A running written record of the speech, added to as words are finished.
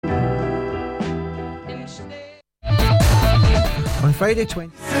on Friday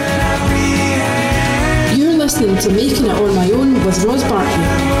 20. You're listening to Making It On My Own with Ros Barkley,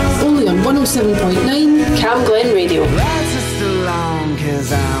 only on 107.9 Cam Glen Radio. That's just along,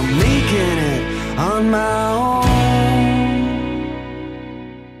 'cause I'm making it on my own.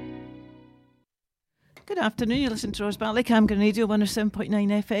 Good afternoon, you listen to Ros Barkley, Cam Glen Radio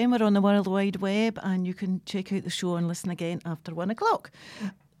 107.9 FM. We're on the World Wide Web, and you can check out the show and listen again after 1 o'clock.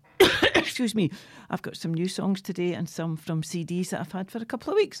 Excuse me, I've got some new songs today and some from CDs that I've had for a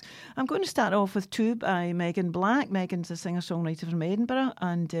couple of weeks. I'm going to start off with two by Megan Black. Megan's a singer-songwriter from Edinburgh,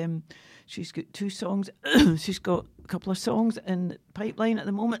 and she's got two songs. She's got a couple of songs in the pipeline at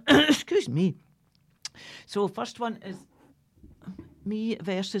the moment. Excuse me. So first one is Me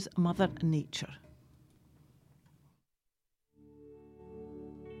versus Mother Nature.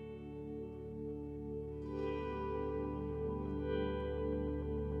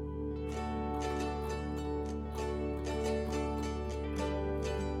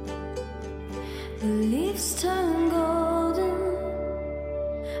 The leaves turn golden,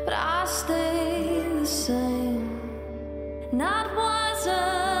 but I stay the same. Not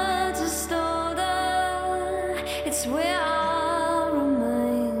wiser, just older. It's where I'll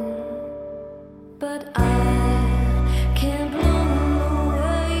remain. But I can't bloom the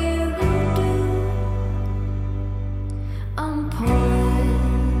way you do. I'm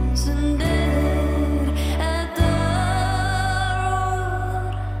poisoned at the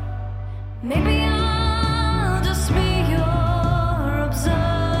root. Maybe I'll just be your observer,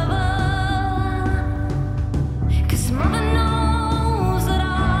 'cause Mother knows that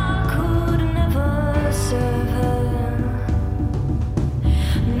I could never serve her.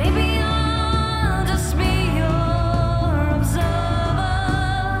 Maybe I'll just be your observer,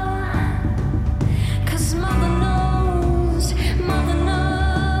 'cause Mother knows, Mother knows.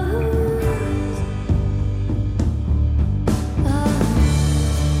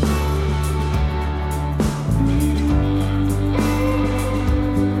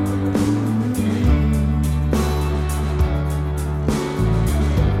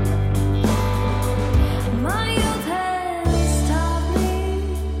 My youth has taught me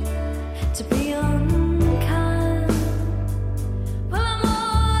to be unkind. Well, I'm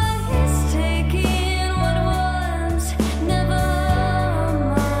always taking what was never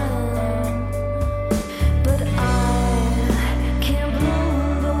mine. But I can't bloom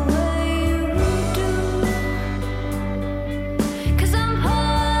the way you do, 'cause I'm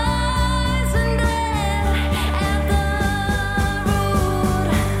poisoned at the root.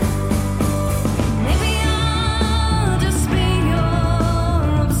 Maybe I'll just be your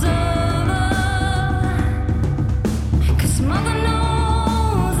observer, 'cause Mother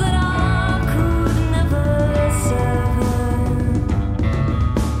knows that I could never serve her.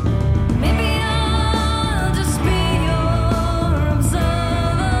 Maybe I'll just be your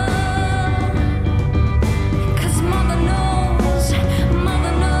observer, 'cause Mother knows,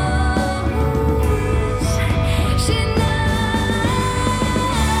 Mother knows.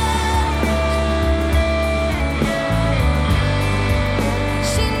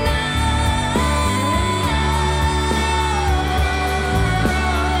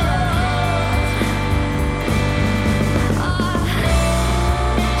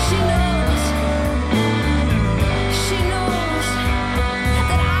 She knows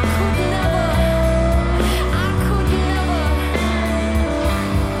that I could never, but I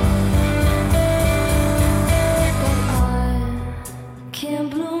can't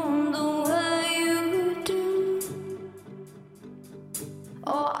bloom the way you do.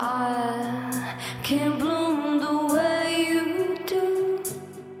 Oh, I can't bloom the way you do.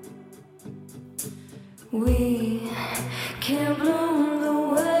 We can't bloom the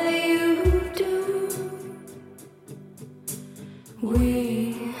way you do.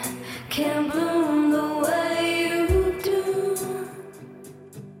 We can't bloom the way you do.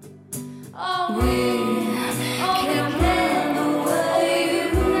 Oh, we can't bloom the way you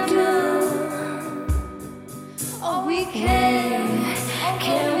do. Oh, we can't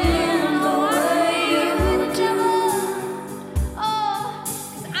bloom the way you do. Oh,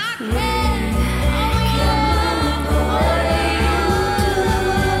 'cause I can't bloom the way you do.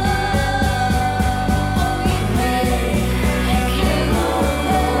 Oh, we can't bloom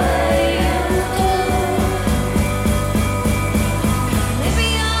the way you do. Maybe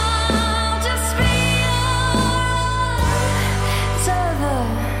I'll just be your observer,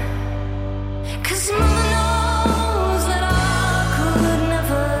 'cause Mother knows that I could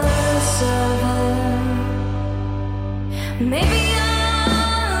never serve her. Maybe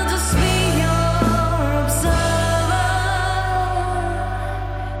I'll just be your observer,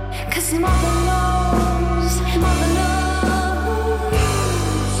 'cause Mother knows, Mother knows.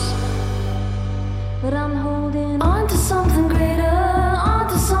 but I'm holding on to something greater, on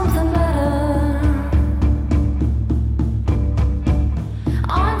to something better.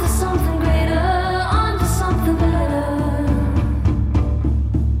 On to something greater, on to something better.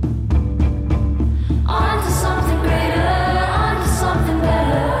 On to something greater, on to something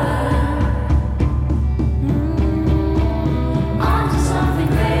better. On to something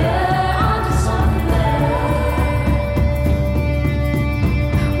greater, on to something better.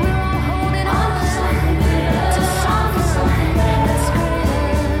 We're all holding on to something greater, to something that's greater.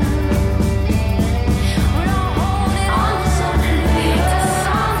 We're all holding on to something greater, to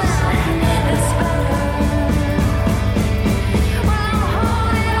something that's better. We're all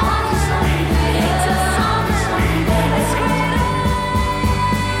holding on to something greater, to something that's greater.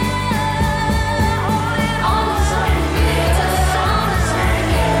 Holding on to something greater, to something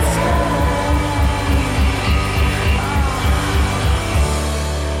that's better.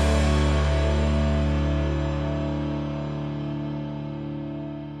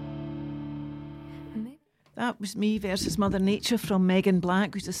 That was me versus Mother Nature from Megan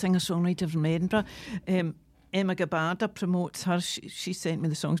Black, who's a singer-songwriter from Edinburgh. Emma Gabarda promotes her. She sent me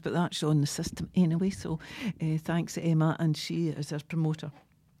the songs, but that's on the system anyway. So thanks, Emma, and she is our promoter.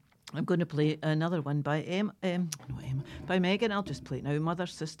 I'm going to play another one by by Megan. I'll just play it now. Mother,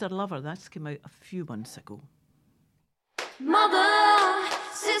 Sister, Lover. That's came out a few months ago. Mother,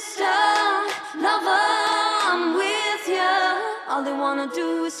 sister, lover, I'm with you. All they wanna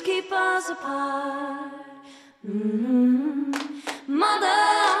do is keep us apart.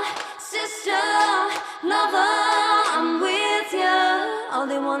 Mother, sister, lover, I'm with you. All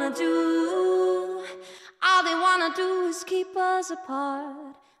they wanna do is keep us apart.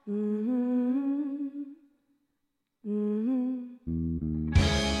 Ain't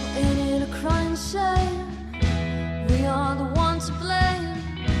it a crying shame? We are the ones to blame.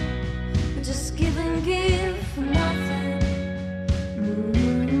 We just give and give for nothing.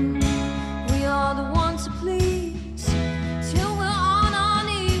 We are the ones to please till we're on our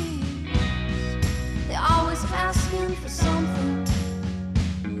knees. They're always asking for something.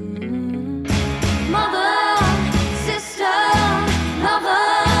 Mother, sister, lover,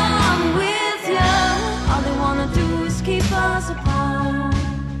 I'm with you. All they wanna do is keep us apart.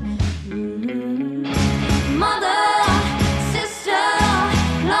 Mother, sister,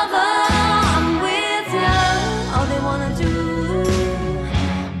 lover, I'm with you. All they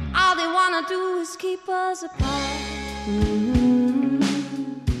wanna do is keep us apart.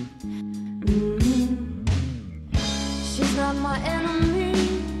 She's not my enemy.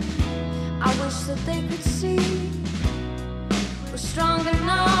 I wish that they could see we're stronger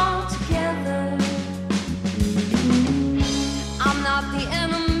now together. I'm not the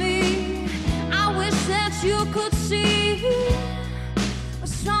enemy. I wish that you could see we're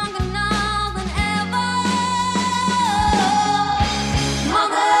stronger now than ever.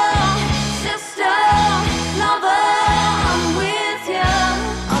 Mother, sister, lover, I'm with you.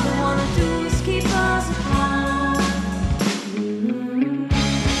 All they wanna do is keep us apart.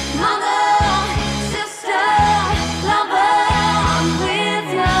 Mother, sister, lover, I'm with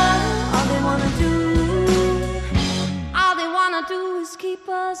you. All they wanna do is keep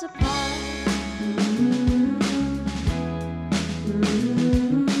us apart.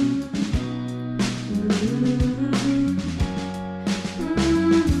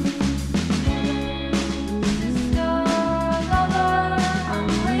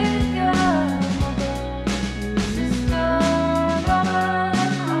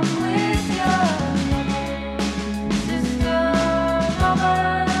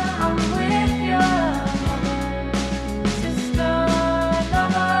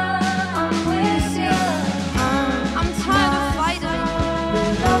 I'm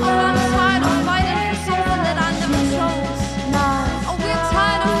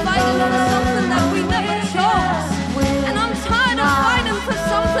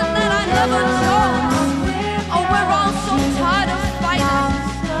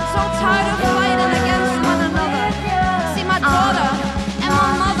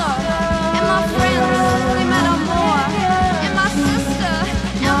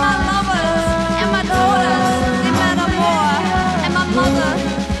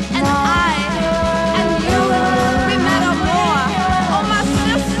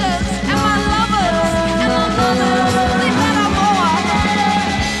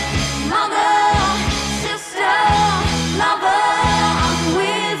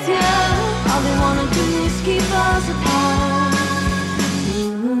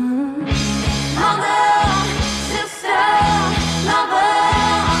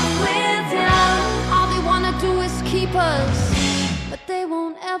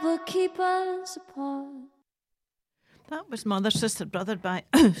keep us apart. That was Mother, Sister, Brother by,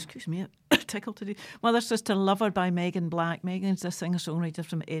 excuse me, tickle today. Mother, Sister, Lover by Megan Black. Megan's a singer-songwriter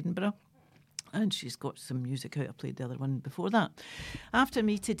from Edinburgh, and she's got some music out. I played the other one before that. After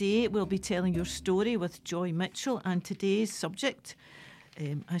me today, we'll be telling your story with Joy Mitchell, and today's subject,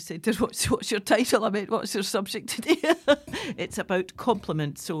 I said, what's your title? I meant, what's your subject today? It's about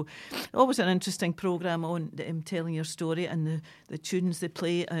compliments. So always an interesting programme on telling your story, and the tunes they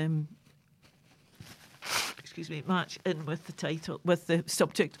play match in with the title, with the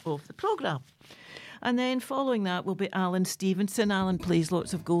subject of the programme. And then following that will be Alan Stevenson. Alan plays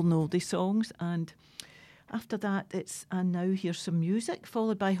lots of golden oldie songs, and after that it's And Now Here's Some Music,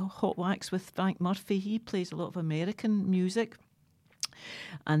 followed by Hot Wax with Frank Murphy. He plays a lot of American music.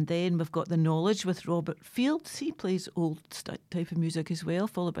 And then we've got The Knowledge with Robert Fields. He plays old type of music as well,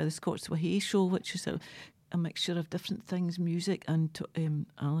 followed by the Scott Swahey Show, which is a mixture of different things, music, and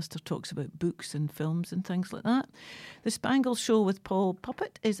Alistair talks about books and films and things like that. The Spangle Show with Paul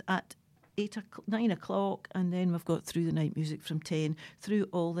Puppet is at 9 o'clock, and then we've got Through the Night music from 10 through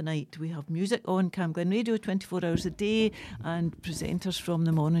all the night. We have music on Cam Glen Radio 24 hours a day, and presenters from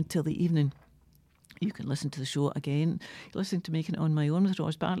the morning till the evening. You can listen to the show again. You're listening to Making It On My Own with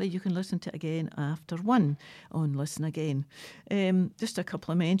Ross Bartley. You can listen to it again after 1 on Listen Again. Just a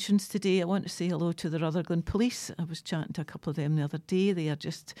couple of mentions today. I want to say hello to the Rutherglen Police. I was chatting to a couple of them the other day. They are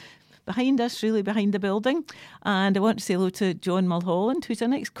just behind us, really behind the building. And I want to say hello to John Mulholland, who's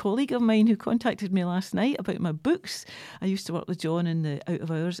an ex-colleague of mine who contacted me last night about my books. I used to work with John in the out of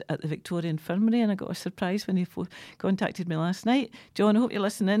hours at the Victoria Infirmary, and I got a surprise when he contacted me last night. John, I hope you're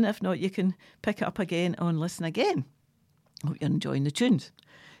listening. If not, you can pick it up again on Listen Again. Hope you're enjoying the tunes.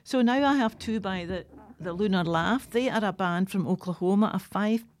 So now I have two by the Lunar Laugh. They are a band from Oklahoma, a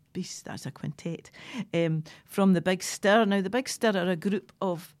 5-piece, that's a quintet, from the Big Stir. Now, the Big Stir are a group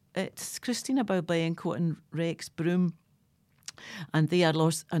of it's Christina Baubenko and Rex Broom, and they are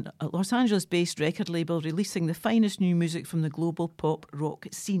a Los Angeles-based record label releasing the finest new music from the global pop rock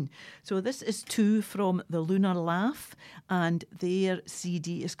scene. So this is two from the Lunar Laugh, and their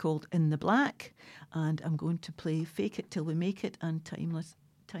CD is called In the Black, and I'm going to play Fake It Till We Make It and Timeless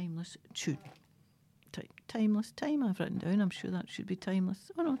Tune. Timeless Time I've written down. I'm sure that should be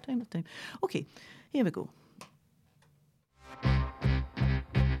Timeless. Oh no, Timeless Time. Okay, here we go.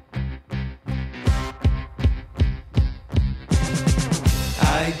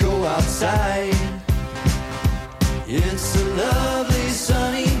 I go outside, it's a lovely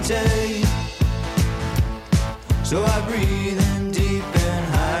sunny day, so I breathe in deep and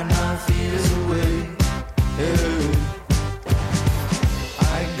hide my fears away. Hey.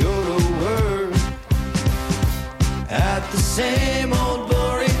 I go to work at the same old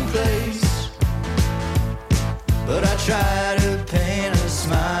boring place, but I try to paint a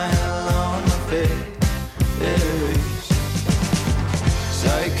smile on my face. Hey.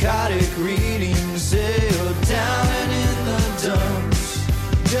 Psychotic readings say you're down and in the dumps.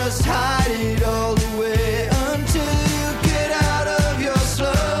 Just hide it all away until you get out of your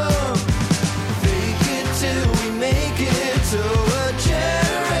slump. Fake it till we make it, so a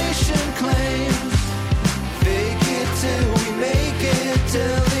generation claims. Fake it till we make it,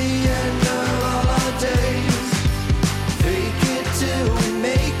 till the end of all our days. Fake it till we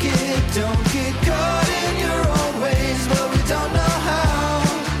make it, don't get caught in your own ways, but we don't know how.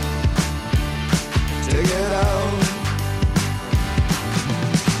 Take it out.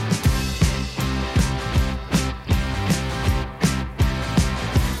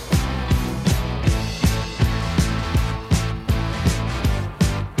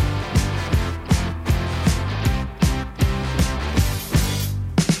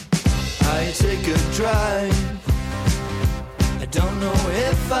 I take a drive. I don't know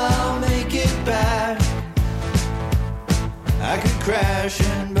if I'll make it back. I could crash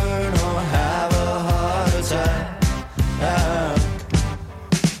and burn or have a heart attack.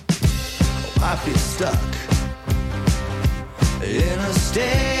 I feel stuck in a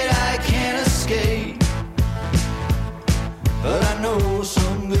state I can't escape, but I know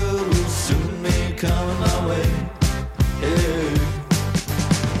some good will soon be coming my way. Yeah.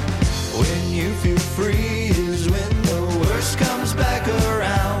 When you feel free is when the worst comes back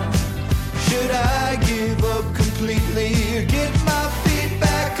around. Should I give up completely or get my feet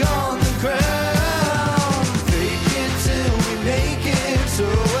back on the ground? Fake it till we make it, so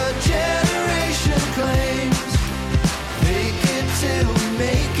a generation claims. Fake it till we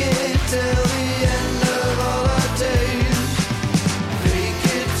make it.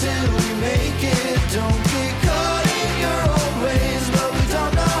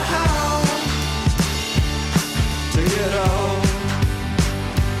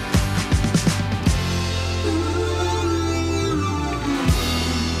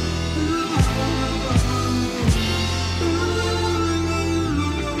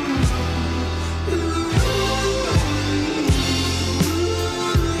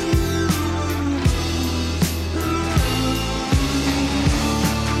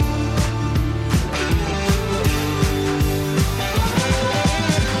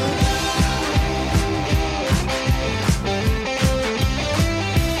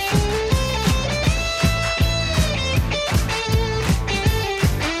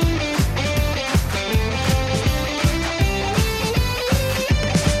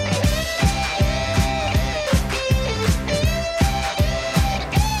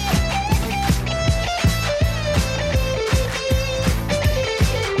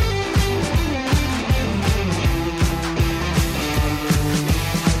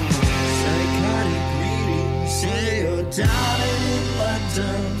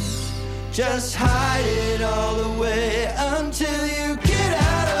 Just hide it all away until you get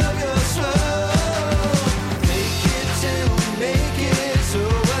out of your slow. Make it till we make it, so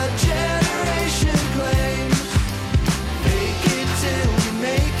a generation claims. Make it till we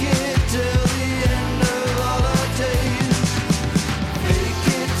make it, till the end of all our days. Make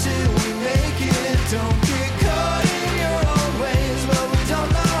it till we make it, don't get caught in your own ways, but we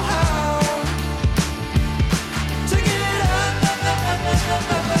don't know how to get out.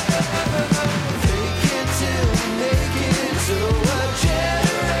 Fake it till we make it, so a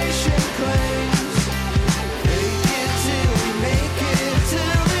generation claims. Fake it till we make it,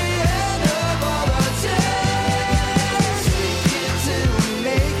 till the end of all our days. Fake it till we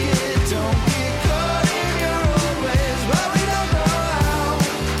make it, don't get caught in your own ways, but we don't know how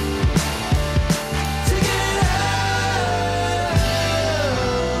to get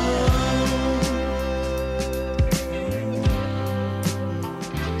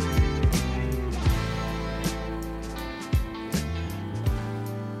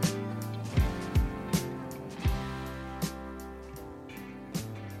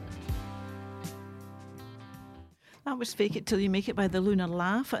That was Fake It Till You Make It by the Lunar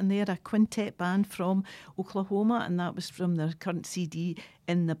Laugh, and they're a quintet band from Oklahoma, and that was from their current CD,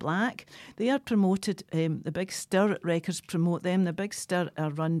 In the Black. They are promoted, the Big Stir Records promote them. The Big Stir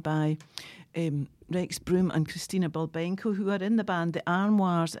are run by Rex Broom and Christina Bulbenko, who are in the band The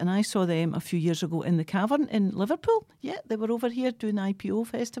Armoires, and I saw them a few years ago in the Cavern in Liverpool. Yeah, they were over here doing the IPO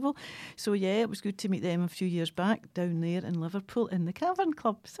festival. So yeah, it was good to meet them a few years back down there in Liverpool in the Cavern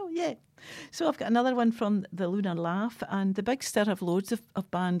Club. So yeah. So I've got another one from the Lunar Laugh, and the Big Stir have loads of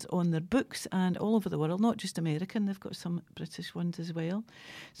bands on their books and all over the world, not just American. They've got some British ones as well.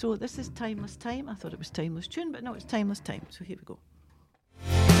 So this is Timeless Time. I thought it was Timeless Tune, but no, it's Timeless Time. So here we go.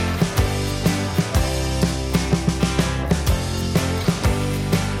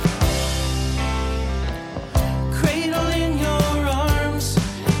 Cradle in your arms,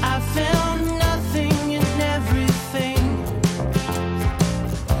 I found nothing and everything.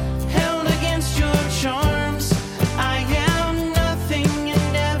 Held against your charms, I am nothing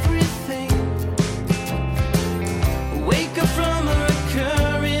and everything. Wake up from a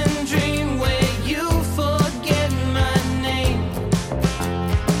recurring dream where you forget my name.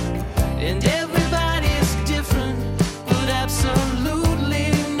 And everybody's different, but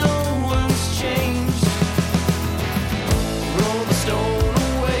absolutely no one's changed. Roll the stone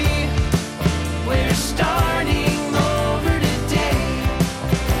away, we're starting over today.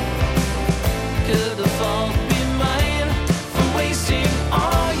 Could the fault be mine for wasting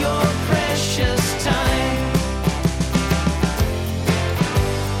all your precious time?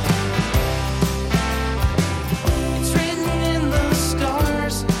 It's written in the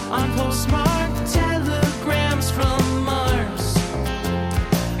stars on postmarked telegrams from Mars.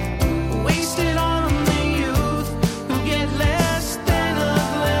 Wasted on the youth who get less than a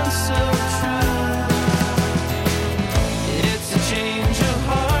glimpse of truth. It's a change of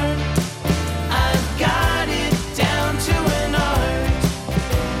heart, I've got it down to an art.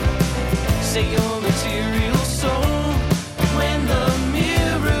 Say your material soul when the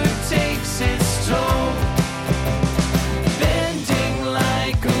mirror takes its toll. Bending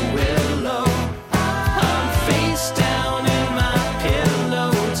like a willow, I'm face down in my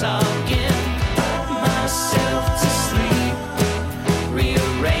pillow, talking myself to sleep,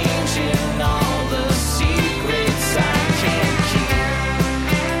 rearranging all the secrets I can't keep.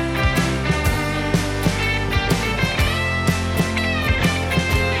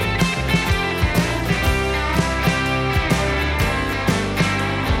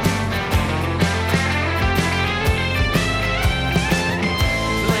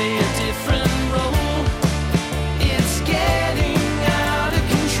 Play a different role, it's getting out of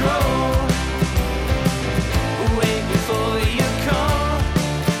control. Wait before you call,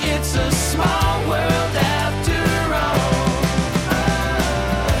 it's a small world after all.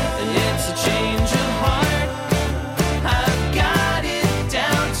 It's a change of heart, I've got it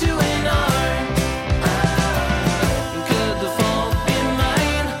down to an art. Could the fault be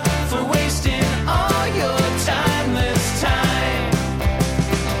mine for wasting all your timeless time?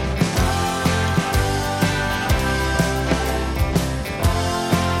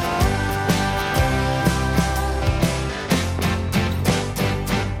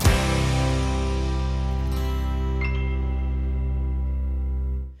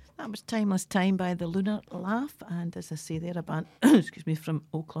 That was Timeless Time by the Lunar Laugh, and as I say, they're a band excuse me, from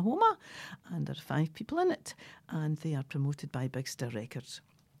Oklahoma, and there are 5 people in it, and they are promoted by Big Stir Records.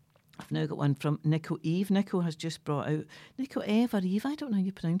 I've now got one from Nico Eve. Nico has just brought out Nico Eve or Eve, I don't know how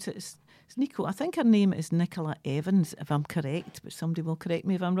you pronounce it. It's Nico. I think her name is Nicola Evans, if I'm correct, but somebody will correct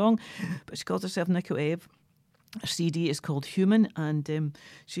me if I'm wrong. But she calls herself Nico Eve. Her CD is called Human, and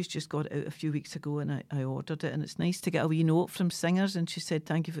she's just got it out a few weeks ago, and I ordered it, and it's nice to get a wee note from singers, and she said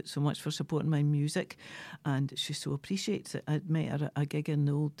thank you so much for supporting my music, and she so appreciates it. I'd met her at a gig in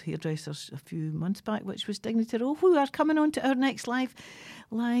the old hairdressers a few months back, which was Dignity Row, who are coming on to our next live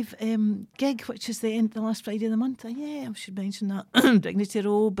gig, which is the last Friday of the month. Yeah, I should mention that. Dignity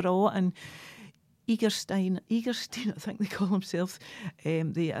Row, Bra, and Egerstein, I think they call themselves.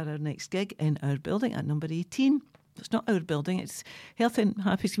 They are our next gig in our building at number 18. It's not our building, it's Health and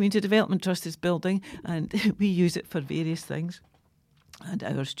Happiness Community Development Trust's building, and we use it for various things. And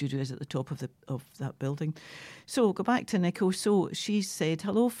our studio is at the top of that building. So go back to Nico. So she said,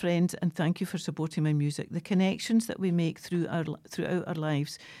 hello friends, and thank you for supporting my music. The connections that we make throughout our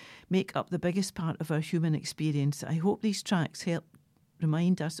lives make up the biggest part of our human experience. I hope these tracks help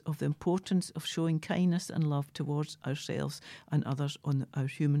remind us of the importance of showing kindness and love towards ourselves and others on our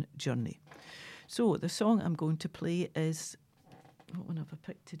human journey. So the song I'm going to play is, what one have I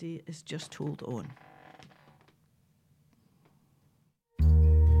picked today, is Just Hold On.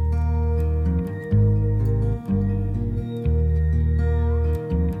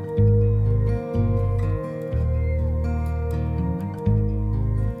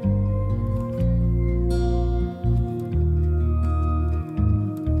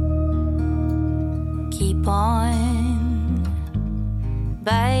 Keep on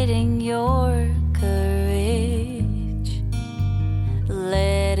biting your courage.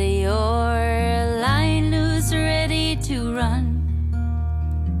 Let your line loose, ready to run.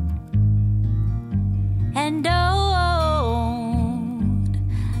 And don't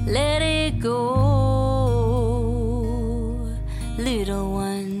let it go, little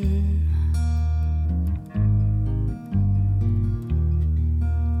one.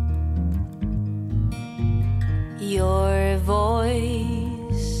 Your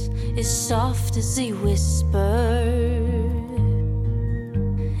voice is soft as a whisper,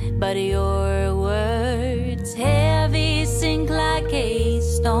 but your words heavy, sink like a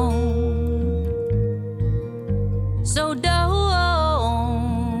stone. So don't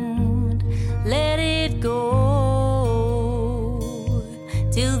let it go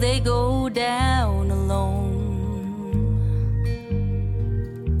till they go down alone.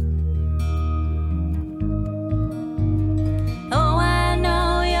 Oh, I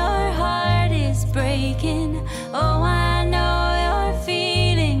know your heart is breaking. Oh, I know you're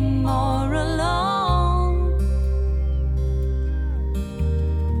feeling more alone.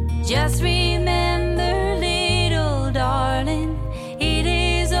 Just remember, little darling, it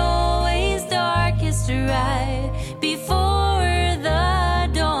is always darkest right before the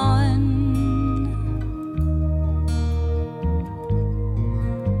dawn.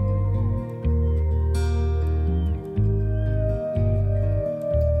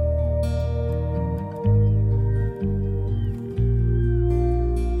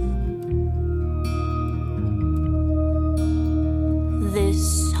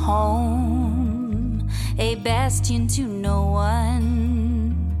 This home, a bastion to no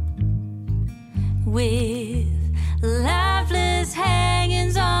one, with lifeless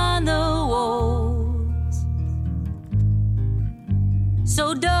hangings on the walls.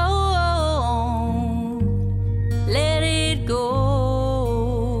 So don't let it go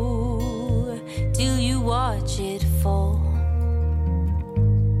till you watch it fall.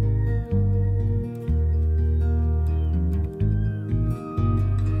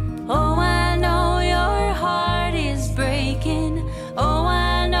 Oh, I know your heart is breaking. Oh,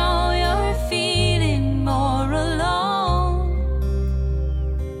 I know you're feeling more alone.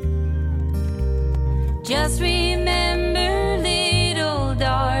 Just remember, little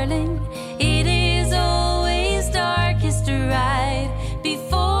darling, it is always darkest right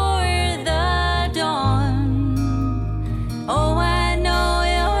before the dawn. Oh, I know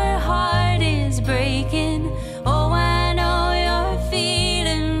your heart is breaking. Oh, I know you're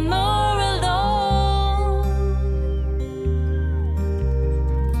feeling more alone.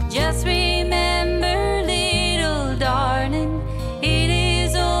 Just remember, little darling, it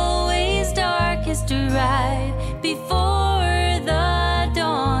is always darkest right before the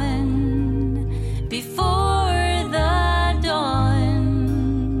dawn. Before the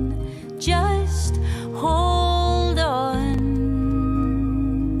dawn, just hold on.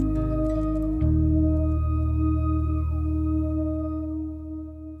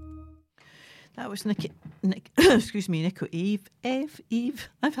 That was Nikki Nico Eve. I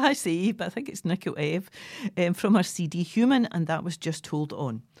say Eve, but I think it's Nico Eve, from her CD Human, and that was Just Hold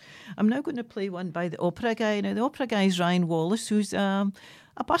On. I'm now going to play one by the opera guy. Now, the opera guy is Ryan Wallace, who's a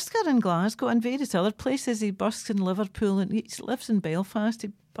busker in Glasgow and various other places. He busks in Liverpool and he lives in Belfast.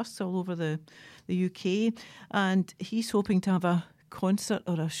 He busks all over the UK, and he's hoping to have a concert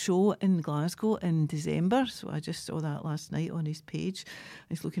or a show in Glasgow in December. So I just saw that last night on his page.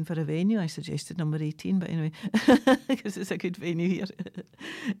 He's looking for a venue. I suggested number 18, but anyway, because it's a good venue here.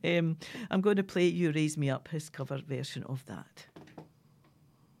 I'm going to play You Raise Me Up, his cover version of that.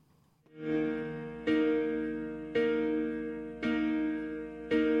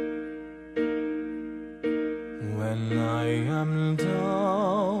 When I am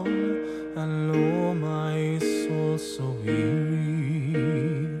down and low, my soul so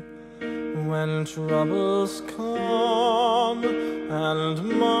weary, when troubles come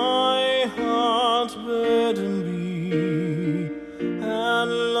and my heart burden be,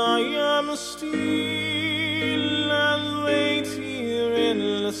 and I am still and wait here in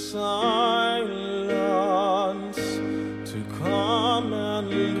the silence to come and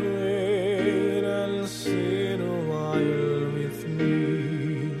wait and sit a while with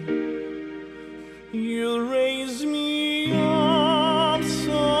me. You'll raise me up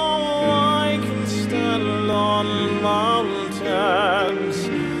so I can stand on mountains.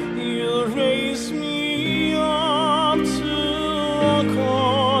 You'll raise me up to walk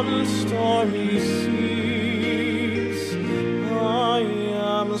on stormy seas. I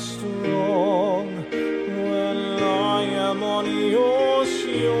am strong when I am on your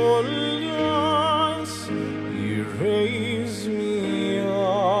shoulders. You raise me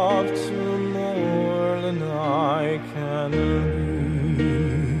up to more than I can be.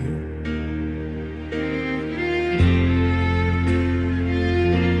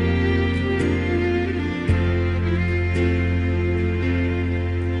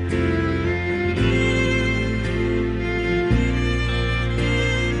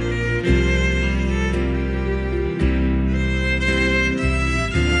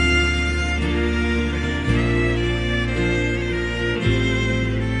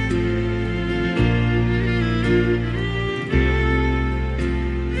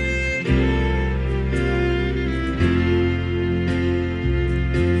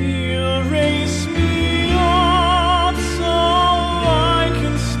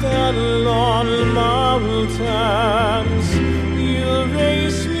 Mountains, you'll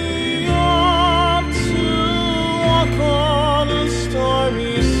raise me up to walk on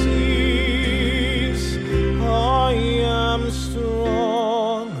stormy seas. I am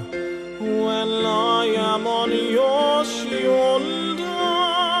strong when I am on your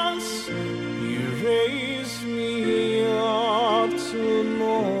shoulders. You raise me up to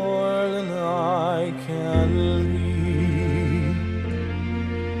more than I can be.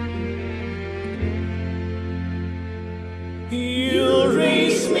 You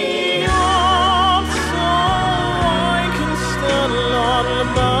raise me up so I can stand on the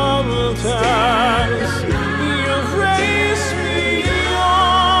mountains. You raise me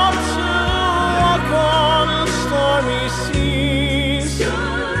up to walk on stormy seas.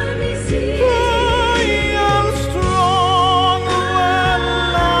 I am strong when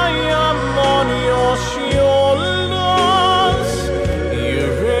I am on your shoulders.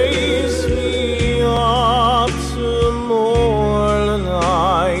 You raise me up to more than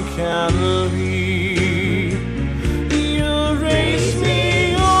I can be. You raise me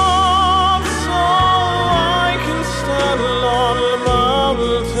up so I can stand on the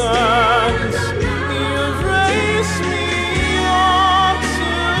mountains. You raise me up to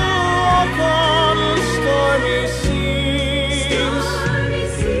walk on stormy seas.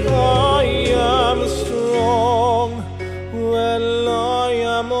 I am strong when I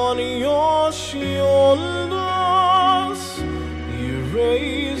am on your shoulders. You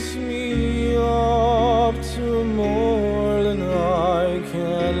raise me up to more than I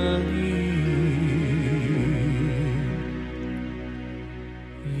can be.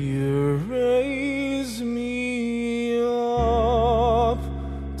 You raise me up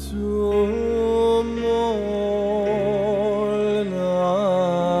to more than I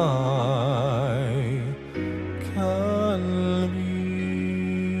can be.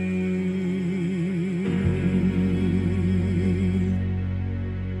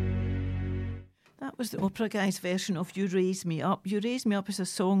 was the Opera Guys version of You Raise Me Up. You Raise Me Up is a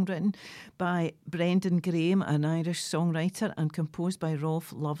song written by Brendan Graham, an Irish songwriter, and composed by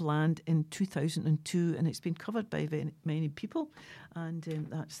Rolf Loveland in 2002, and it's been covered by many people, and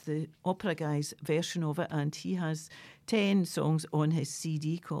that's the Opera Guys version of it, and he has 10 songs on his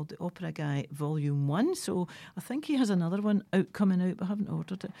CD called the Opera Guy Volume 1, so I think he has another one coming out, but I haven't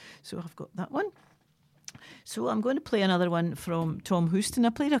ordered it, so I've got that one. So I'm going to play another one from Tom Houston. I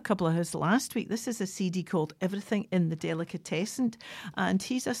played a couple of his last week. This is a CD called Everything in the Delicatessen, and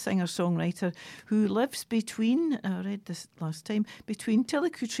he's a singer-songwriter who lives between, I read this last time, between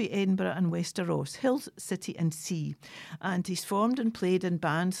Tillicoultry, Edinburgh and Westeros, Hills, City and Sea. And he's formed and played in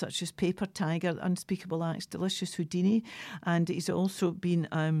bands such as Paper Tiger, Unspeakable Acts, Delicious Houdini, and he's also been...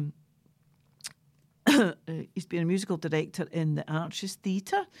 he's been a musical director in the Arches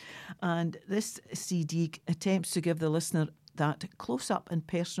Theatre, and this CD attempts to give the listener that close-up and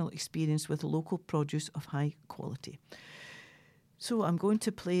personal experience with local produce of high quality. So I'm going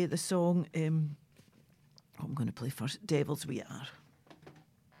to play the song, I'm going to play first, Devils We Are.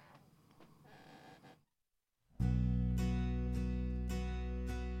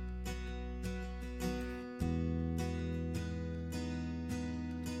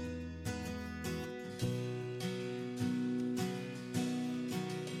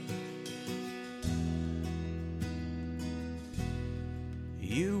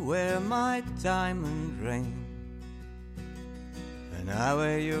 You wear my diamond ring, and I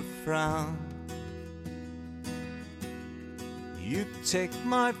wear your frown. You take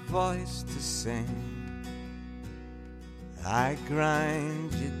my voice to sing, I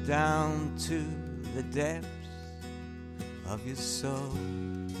grind you down to the depths of your soul.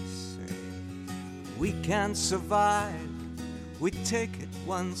 You say, we can survive, we take it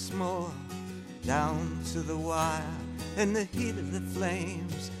once more, down to the wire. In the heat of the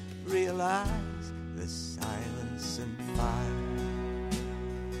flames, realize the silence and fire.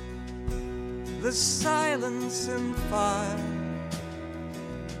 The silence and fire.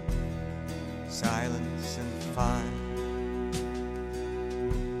 Silence and fire.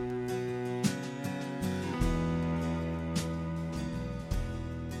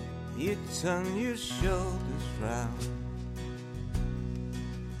 You turn your shoulders round,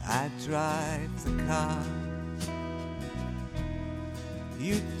 I drive the car.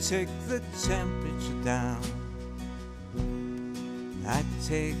 You take the temperature down, I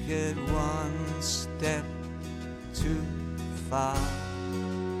take it one step too far.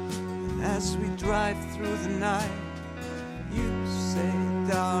 And as we drive through the night, you say,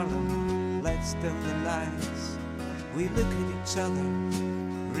 darling, let's dim the lights. We look at each other,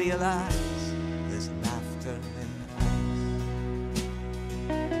 realize there's laughter in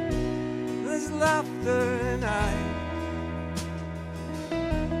eyes. There's laughter in eyes.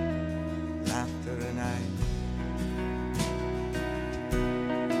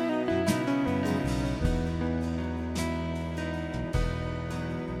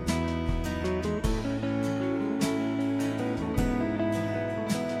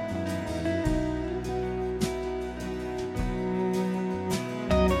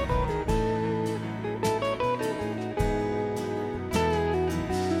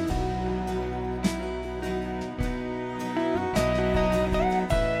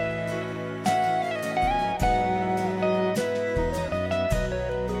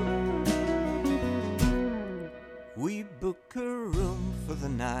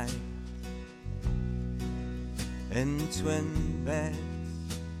 Twin beds.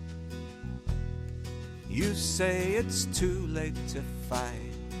 You say it's too late to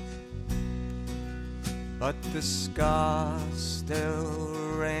fight, but the scars still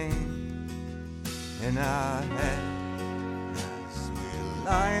ring in our head as we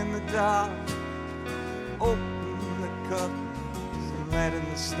lie in the dark. Open the curtains and let in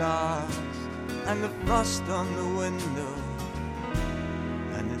the stars and the frost on the window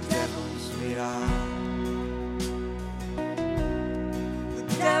and the devils we are.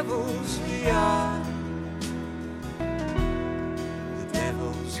 Devils we are, the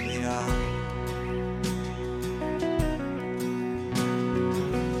devils we are.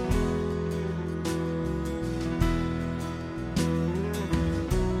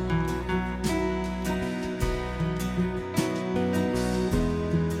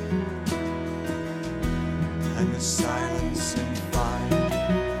 And the silence and fire,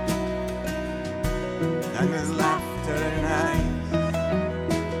 and there's laughter and ice.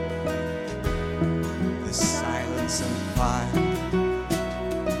 And fire.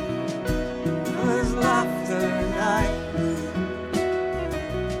 There's laughter and ice,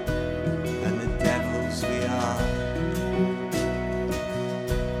 and the devils we are.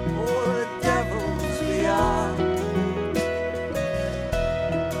 Oh, the devils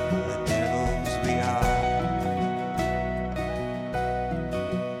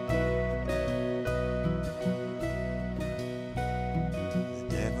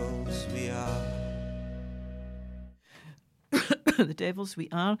The Devils We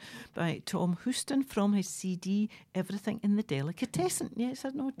Are by Tom Houston from his CD Everything in the Delicatessen. Yes,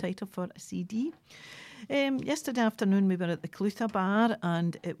 there's no title for a CD. Yesterday afternoon we were at the Clutha Bar,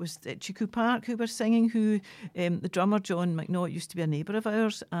 and it was at Chiku Park who were singing, the drummer John McNaught used to be a neighbour of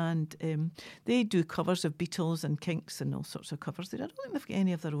ours, and they do covers of Beatles and Kinks and all sorts of covers there. I don't think they've got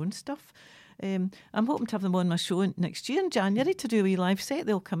any of their own stuff. I'm hoping to have them on my show next year in January to do a wee live set.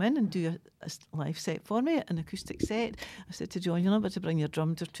 They'll come in and do a live set for me, an acoustic set. I said to John, you're not about to bring your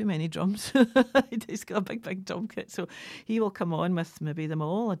drums, there's too many drums. He's got a big drum kit, so he will come on with maybe them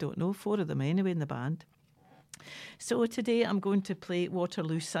all, I don't know, 4 of them anyway in the band. So today I'm going to play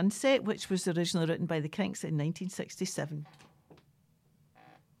Waterloo Sunset, which was originally written by the Kinks in 1967.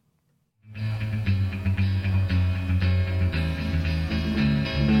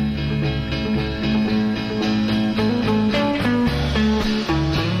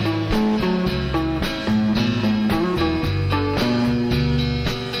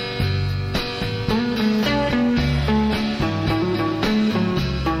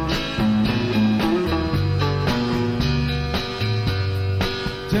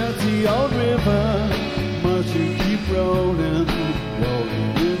 Dirty old river, must you keep rolling,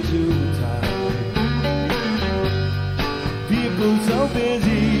 rolling into the tide? People so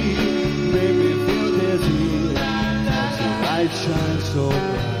busy, make me feel dizzy, as the light shines so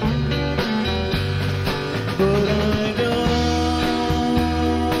bright. But I don't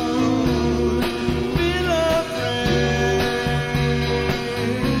feel afraid,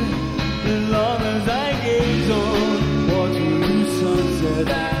 as long as I gaze on Waterloo sunset.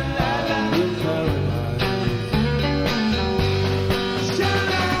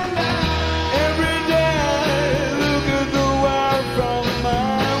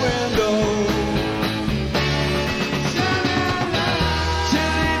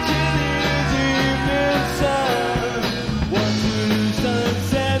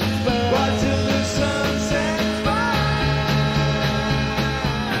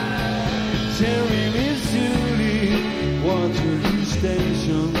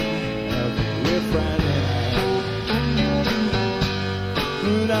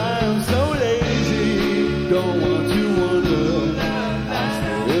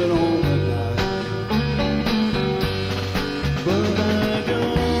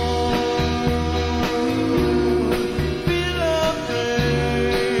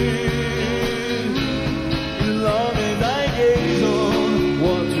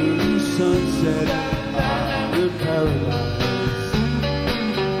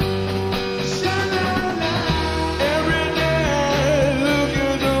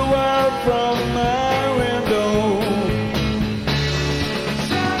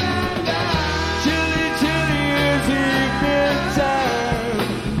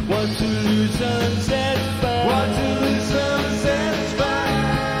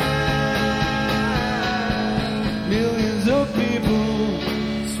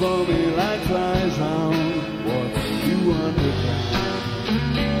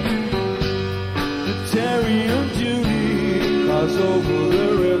 Over the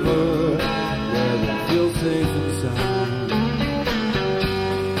river, where we feel safe and sound.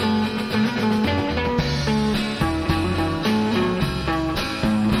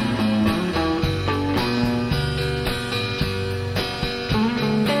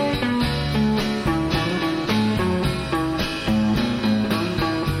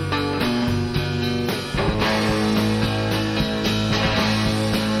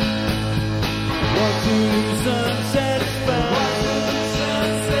 Waterloo sunset bound.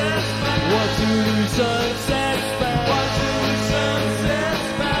 Waterloo sunset bound. Waterloo sunset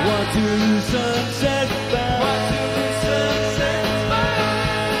bound. Waterloo sunset bound. Waterloo sunset bound.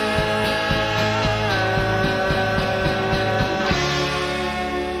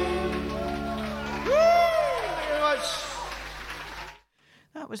 Woo! Thank you very much.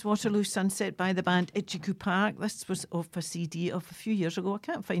 That was Waterloo Sunset by the band Ichiku Park. This was off a CD of a few years ago. I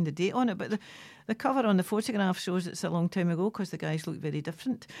can't find the date on it, but the cover on the photograph shows it's a long time ago because the guys look very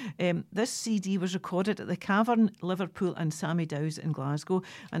different. This CD was recorded at the Cavern, Liverpool and Sammy Dow's in Glasgow,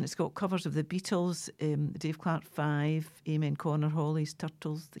 and it's got covers of the Beatles, the Dave Clark 5, Amen Corner, Hollies,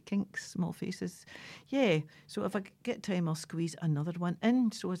 Turtles, the Kinks, Small Faces. Yeah, so if I get time I'll squeeze another one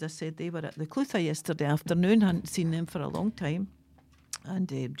in. So as I said, they were at the Clutha yesterday afternoon. Hadn't seen them for a long time.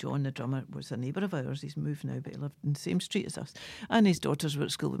 And John, the drummer, was a neighbour of ours. He's moved now, but he lived in the same street as us. And his daughters were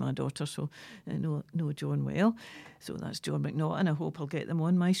at school with my daughter, so I know John well. So that's John McNaught, and I hope I'll get them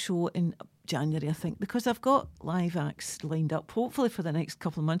on my show in January, I think, because I've got live acts lined up, hopefully for the next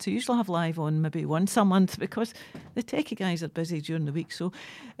couple of months. I usually have live on maybe once a month because the techie guys are busy during the week. So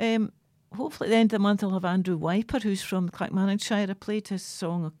hopefully at the end of the month I'll have Andrew Wiper, who's from Clackmannanshire. I played his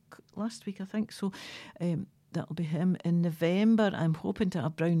song last week, I think, so that'll be him. In November, I'm hoping to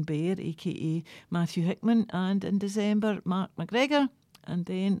have Brown Bear, a.k.a. Matthew Hickman, and in December, Mark McGregor, and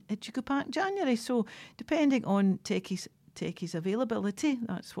then Itchy Park in January. So depending on Techie's availability,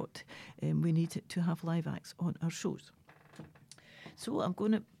 that's what we need to have live acts on our shows. So I'm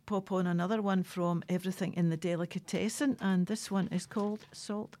going to pop on another one from Everything in the Delicatessen, and this one is called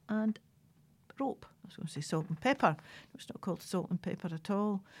Salt and Rope. I was going to say salt and pepper. No, it's not called salt and pepper at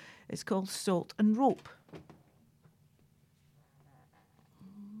all. It's called Salt and Rope.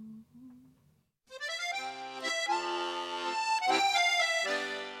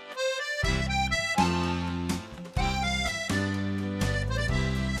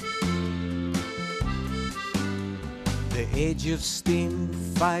 The age of steam,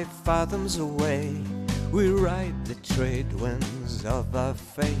 5 fathoms away, we ride the trade winds of our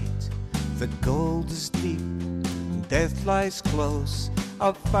fate. The gold is deep, death lies close,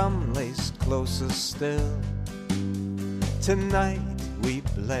 our family's closer still. Tonight we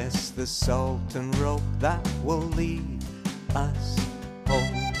bless the salt and rope that will lead us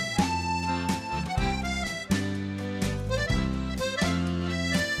home.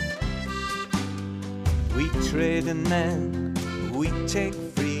 We trade and then we take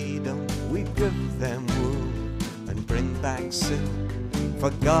freedom, we give them wool and bring back silk for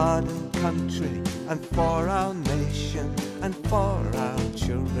God and country and for our nation and for our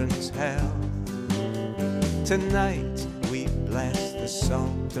children's health. Tonight we bless the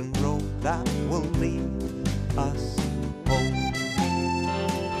salt and rope that will lead us home.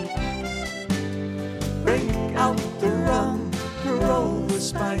 Bring out the rum, roll the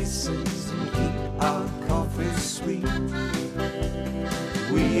spices, keep our coffee sweet.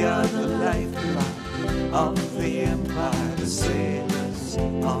 We are the lifeblood of the empire, the sailors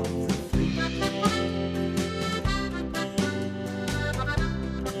of the fleet.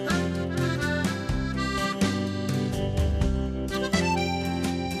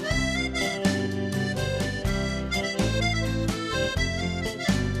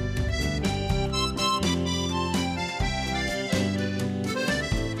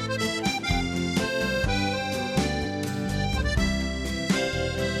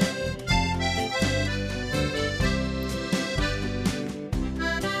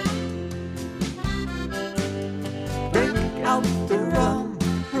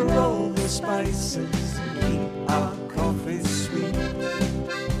 Spices, keep our coffee sweet.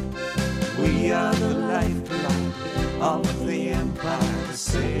 We are the lifeblood of the empire, the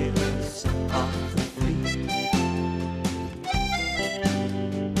sailors of the fleet.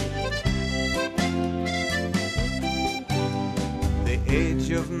 The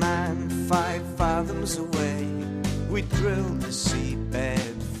age of man, 5 fathoms away, we drill the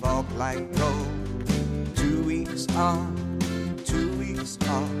seabed, fog like gold. 2 weeks on, 2 weeks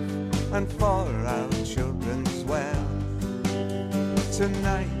off, and for our children's well.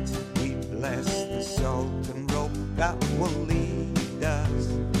 Tonight we bless the salt and rope that will lead us.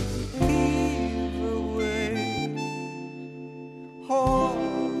 Heave away, haul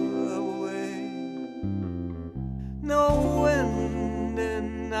away, no wind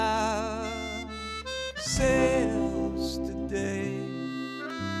in our sails today.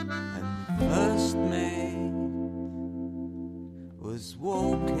 And first mate was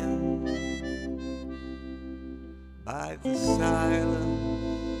woken by the silence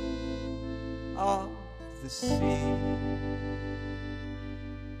of the sea.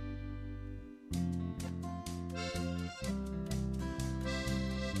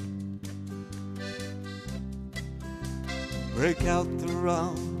 Break out the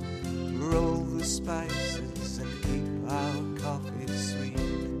rum, roll the spices, and keep our coffee sweet.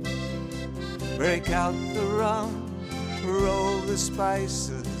 Break out the rum, roll the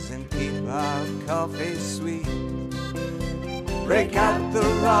spices, and keep our coffee sweet. Break out the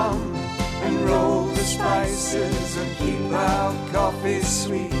rum and roll the spices and keep our coffee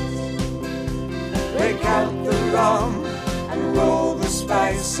sweet. Break out the rum and roll the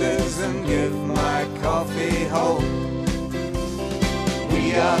spices and give my coffee hope.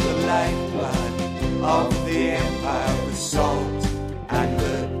 We are the lifeblood of the empire, the salt and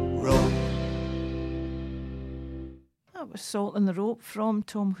the rope. That was Salt and the Rope from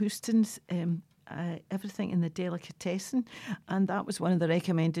Tom Houston's Everything in the Delicatessen, and that was one of the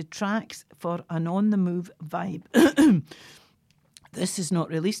recommended tracks for an on-the-move vibe. This is not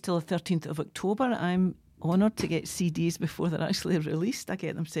released till the 13th of October. I'm honoured to get CDs before they're actually released. I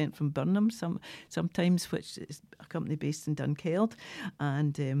get them sent from Burnham sometimes, which is a company based in Dunkeld,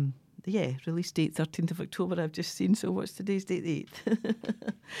 and release date 13th of October I've just seen. So what's today's date? The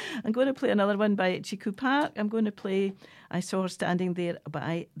 8th. I'm going to play another one by Chico Park. I'm going to play I Saw Her Standing There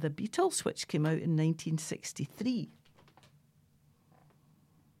by the Beatles, which came out in 1963.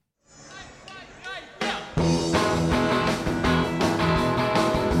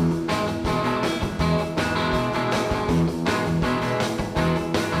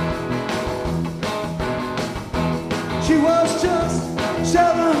 She was just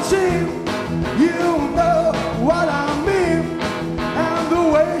 17, you know what I mean, and the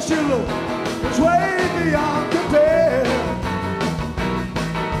way she looked was way beyond compare.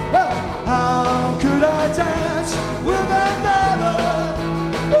 Well, how could I dance with another?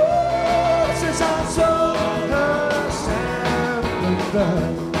 Oh, since I saw her standing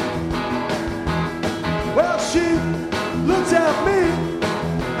there. Well, she looked at me,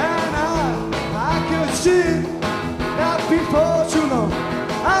 and I could see. Before too long,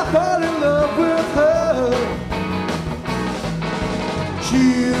 I fell in love with her.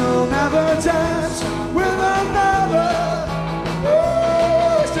 She'll never dance with another.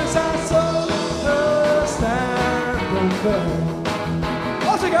 Oh, since I saw her standing there.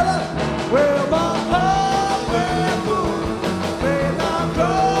 All together, well, my heart went boom, when I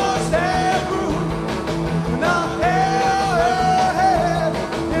crossed that room, and I held her head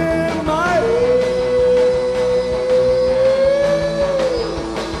in my hand.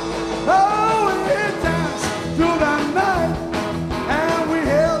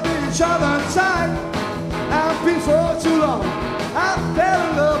 Before too long, I fell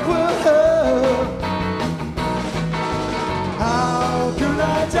in love with her. How could I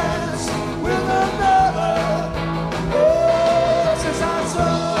dance with another? Oh, since I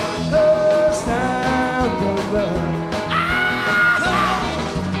saw her standing there.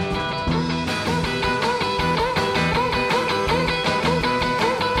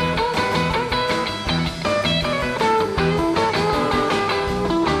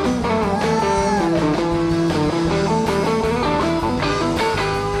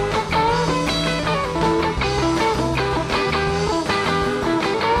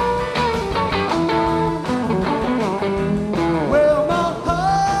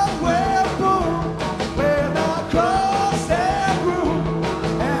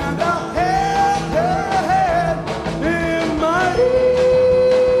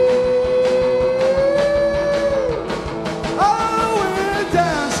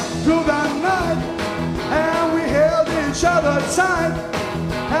 Time,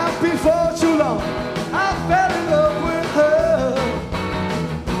 and before too long, I fell in love with her.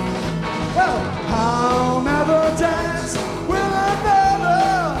 Well, I'll never dance with another.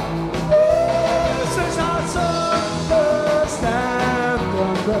 Oh, since I saw her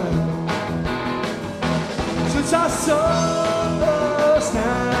standing there. Since I saw her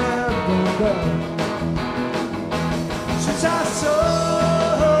standing there. Since I saw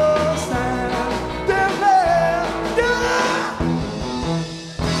her standing there.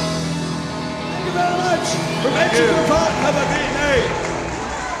 From Chico Park, have a great night.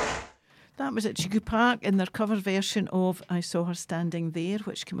 That was at Chico Park in their cover version of I Saw Her Standing There,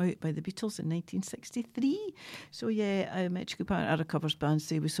 which came out by the Beatles in 1963. So Chico Park are a covers band,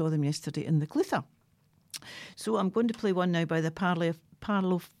 so we saw them yesterday in the Clutha. So I'm going to play one now by the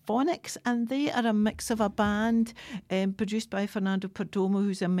Parlophonics, and they are a mix of a band produced by Fernando Perdomo,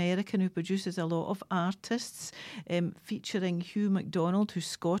 who's American, who produces a lot of artists, featuring Hugh MacDonald, who's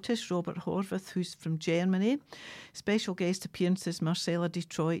Scottish, Robert Horvath, who's from Germany. Special guest appearances, Marcella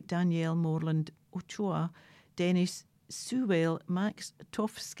Detroit, Danielle Morland Ochoa, Dennis Sewell, Max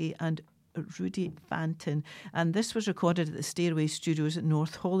Tofsky and Rudy Fantin. And this was recorded at the Stairway Studios at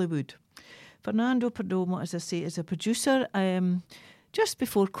North Hollywood. Fernando Perdomo, as I say, is a producer. Just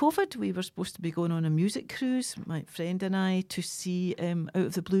before COVID, we were supposed to be going on a music cruise, my friend and I, to see Out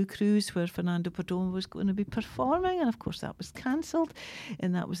of the Blue cruise, where Fernando Perdomo was going to be performing, and of course that was cancelled,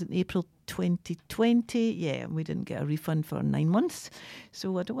 and that was in April 2020. Yeah, and we didn't get a refund for 9 months,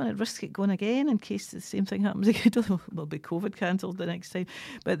 so I don't want to risk it going again in case the same thing happens again. We'll be COVID cancelled the next time.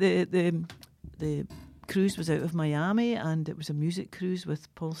 But the cruise was out of Miami, and it was a music cruise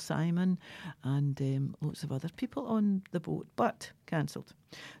with Paul Simon and lots of other people on the boat, but cancelled.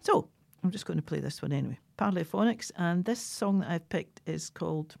 So I'm just going to play this one anyway. Parlophonics, and this song that I've picked is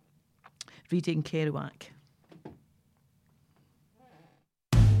called Reading Kerouac.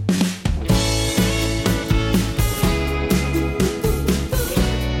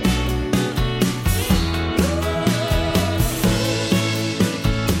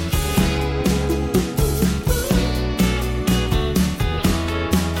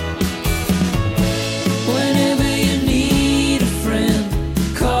 Whenever you need a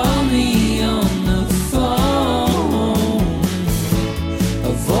friend, call me.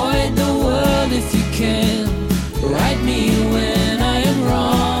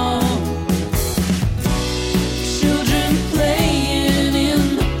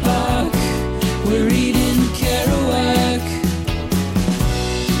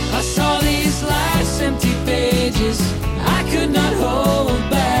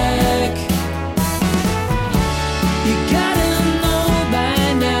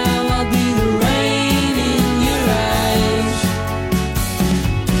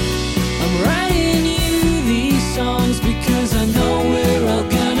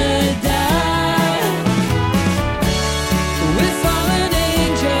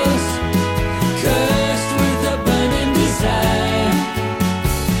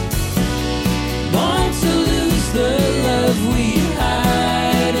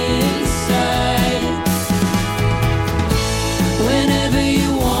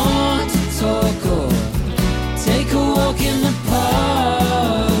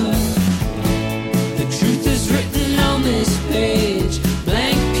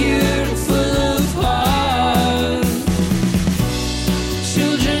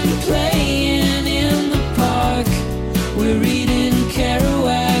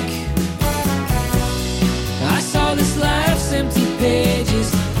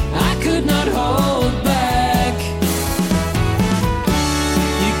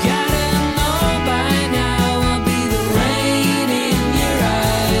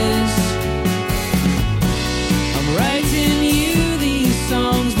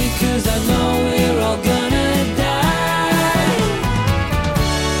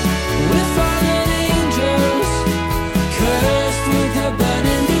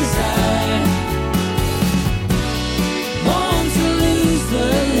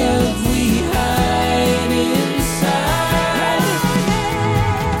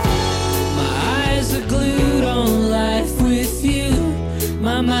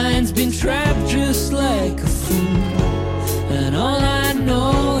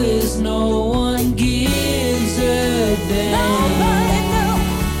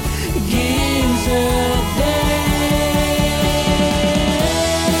 gives a damn.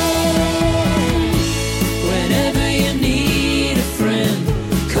 Whenever you need a friend,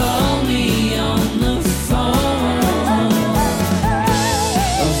 call me on the phone.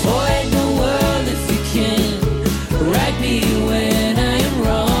 Avoid the world if you can. Write me when I'm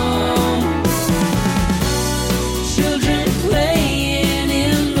wrong. Children playing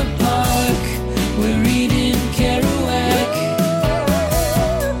in the park. We're reading Kerouac.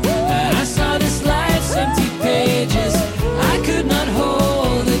 I saw this life's empty pages. I could not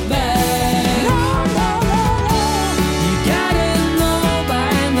hold it back. You gotta know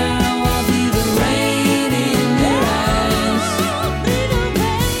by now I'll be the rain in your eyes.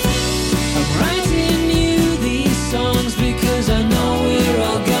 I'm writing you these songs because I know we're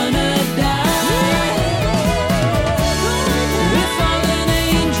all gonna die. We're fallen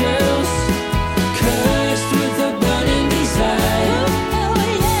angels, cursed with a burning desire,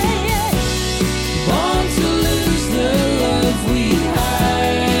 born to lose the love we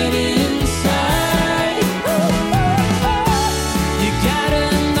hide inside. You gotta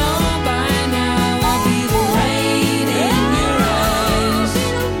know by now I'll be the rain in your eyes.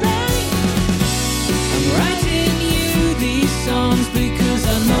 I'm writing you these songs because I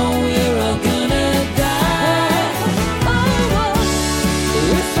know we're all gonna die.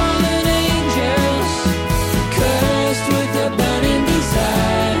 We're fallen angels, cursed with a burning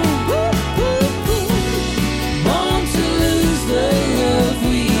desire, born to lose the love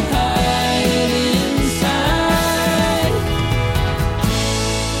we hide inside.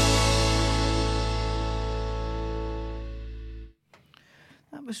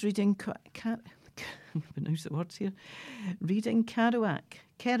 That was reading pronounce the words here. Reading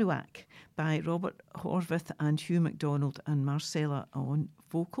Kerouac by Robert Horvath and Hugh MacDonald, and Marcella on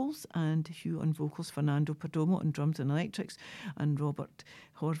vocals, and Hugh on vocals, Fernando Perdomo on drums and electrics, and Robert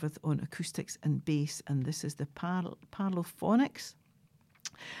Horvath on acoustics and bass. And this is the Parlophonics.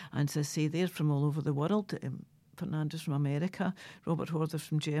 And as I say, they're from all over the world. Fernando's from America, Robert Horvath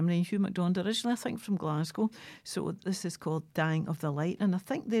from Germany, and Hugh MacDonald originally, I think, from Glasgow. So this is called Dying of the Light, and I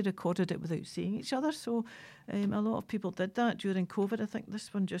think they recorded it without seeing each other. So a lot of people did that during COVID. I think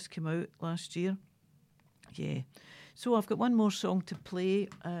this one just came out last year. Yeah. So I've got one more song to play.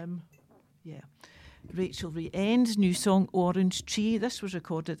 Rachel Ray End's new song, Orange Tree. This was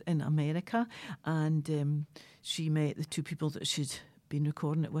recorded in America, and she met the two people that she'd been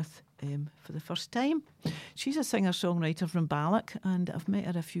recording it with for the first time. She's a singer-songwriter from Balloch, and I've met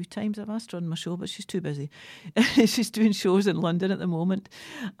her a few times. I've asked her on my show, but she's too busy. She's doing shows in London at the moment,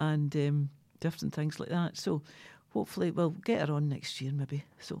 and different things like that. So hopefully we'll get her on next year maybe.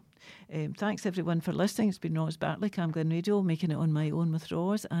 So thanks everyone for listening. It's been Roz Bartley, Cam Glen Radio, making it on my own with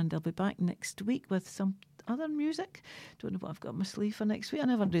Roz, and I'll be back next week with some other music. Don't know what I've got on my sleeve for next week. I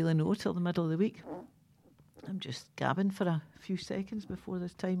never really know till the middle of the week. I'm just gabbing for a few seconds before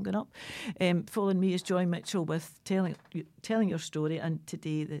this time going up. Following me is Joy Mitchell with telling your story, and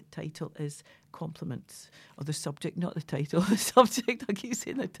today the title is Compliments, or the subject, not the title. The subject, I keep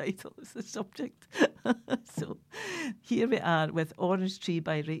saying the title, it's the subject. So here we are with Orange Tree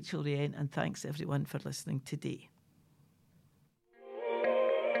by Rachel Rien, and thanks everyone for listening today.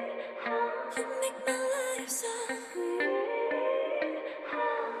 You make my life so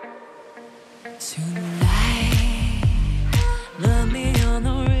tonight, love me on the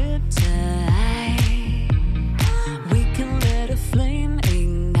riptide. We can let a flame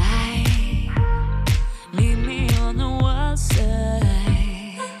ignite. Meet me on the wild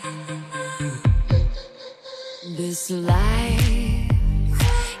side. This life,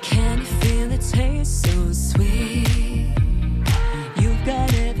 can you feel the taste so sweet? You've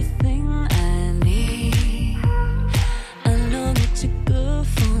got everything I need. I know that you're good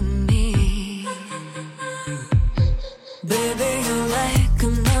for me. Baby, you're like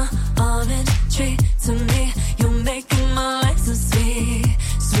an orange tree to me. You're making my life so sweet,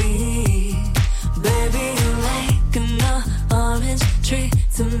 sweet. Baby, you're like an orange tree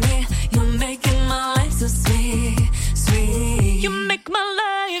to me. You're making my life so sweet, sweet. You make my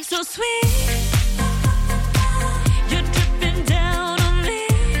life so sweet. You're dripping down on me.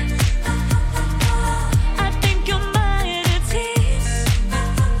 I think you're mine to tease.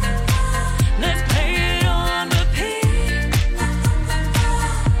 Let's play it on repeat.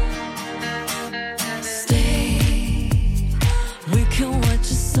 Stay. We can watch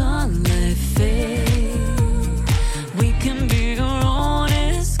the sunlight fade. We can be our own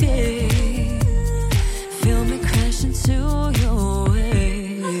escape. Feel me crash into your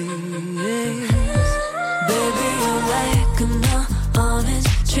waves. Baby, you're like an orange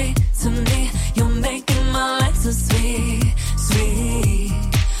tree to me. You're making my life so sweet.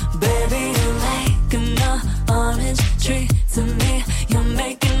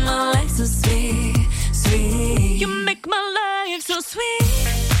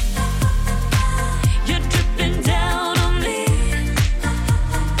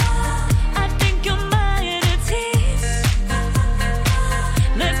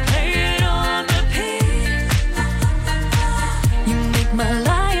 make my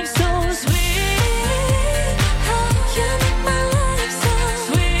life so sweet. You make my life so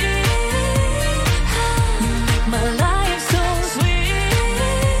sweet. You make my life so sweet.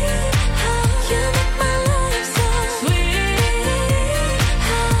 You make my life so sweet.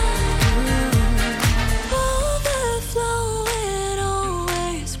 Overflowing,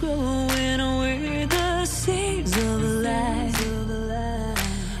 always growing. We're the seeds of life.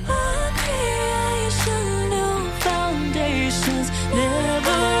 Our creation, new foundations,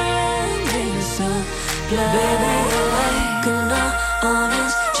 never ending supply. Baby, you're like an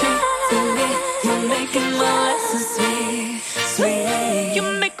orange tree for me. You're making my life so sweet, sweet. You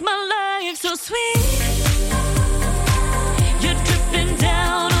make my life so sweet. You're dripping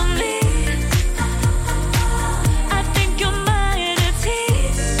down on me. I think you're my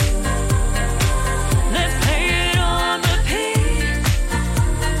disease. Let's play it on repeat.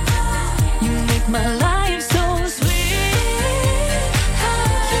 You make my life so sweet.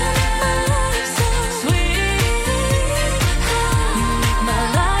 You make my life so sweet. You make my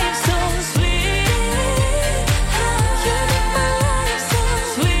life so sweet. You make my life so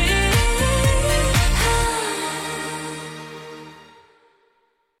sweet.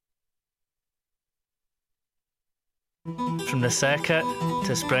 From the circuit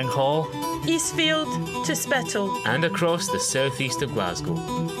to Spring Hall Eastfield to Spittal, and across the southeast of Glasgow.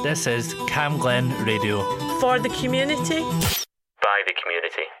 this is Cam Glen Radio. for the community. By the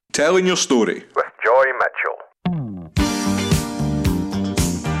community. Telling your story with Joy Mitchell.